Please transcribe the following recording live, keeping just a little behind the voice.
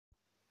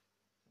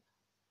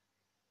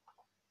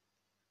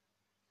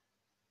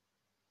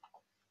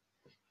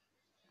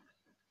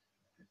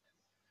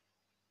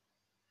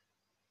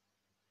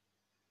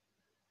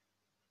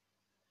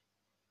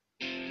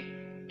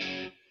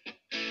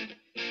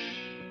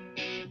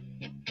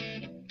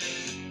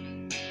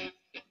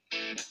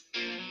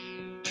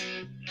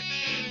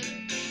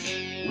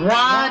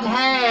What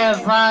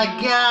have I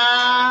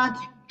got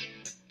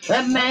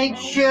that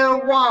makes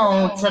you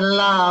want to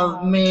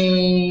love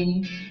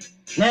me?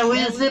 Now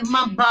is it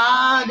my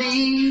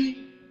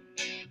body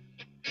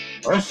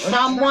or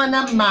someone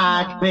I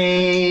might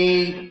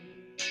be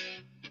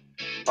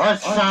or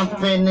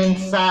something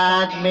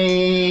inside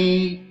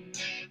me?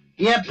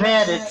 You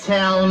better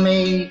tell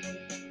me,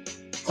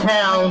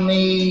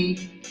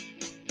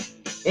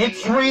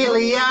 it's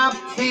really up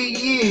to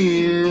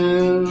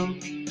you.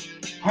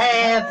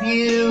 Have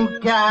you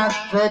got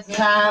the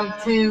time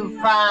to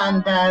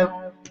find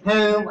out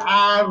who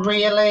I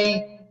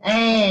really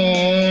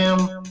am?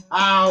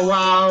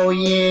 Oh,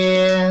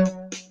 yeah.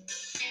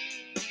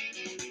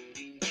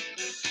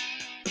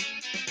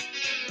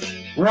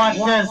 What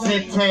does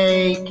it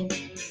take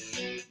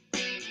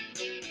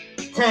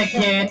to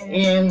get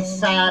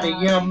inside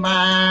of your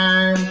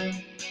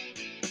mind?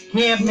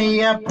 Give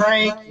me a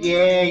break,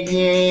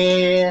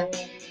 yeah,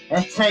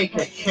 and take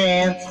a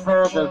chance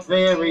for the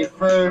very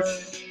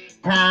first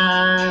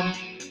time.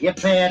 You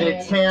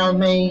better tell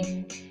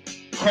me,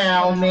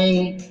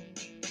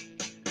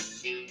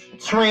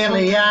 it's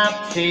really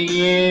up to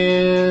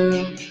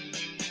you.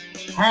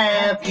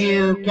 Have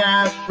you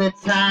got the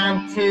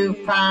time to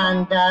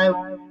find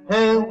out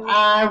who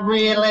I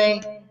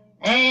really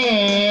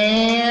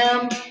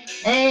am?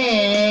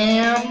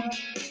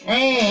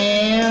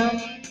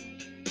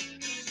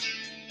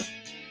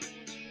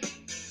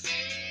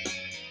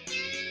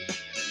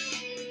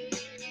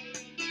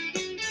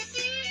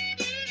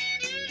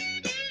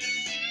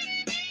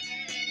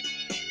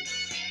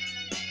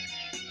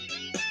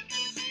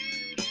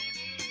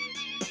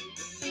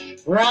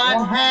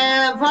 What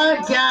have I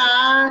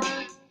got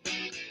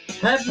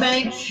that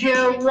makes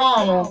you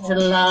want to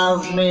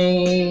love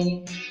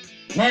me?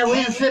 Now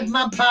is it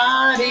my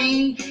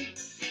body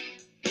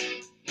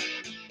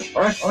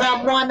or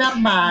someone I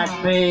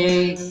might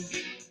be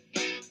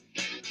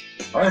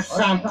or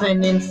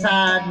something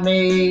inside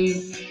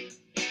me?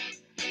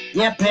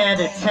 You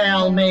better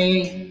tell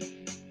me,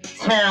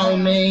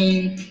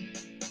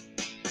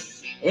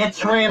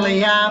 it's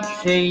really up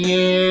to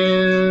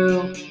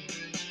you.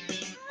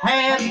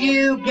 Have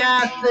you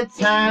got the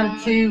time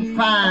to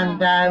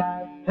find out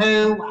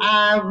who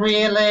I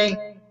really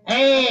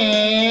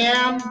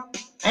am?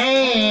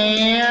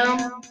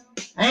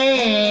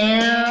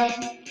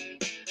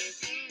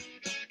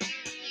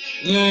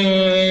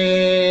 Yeah.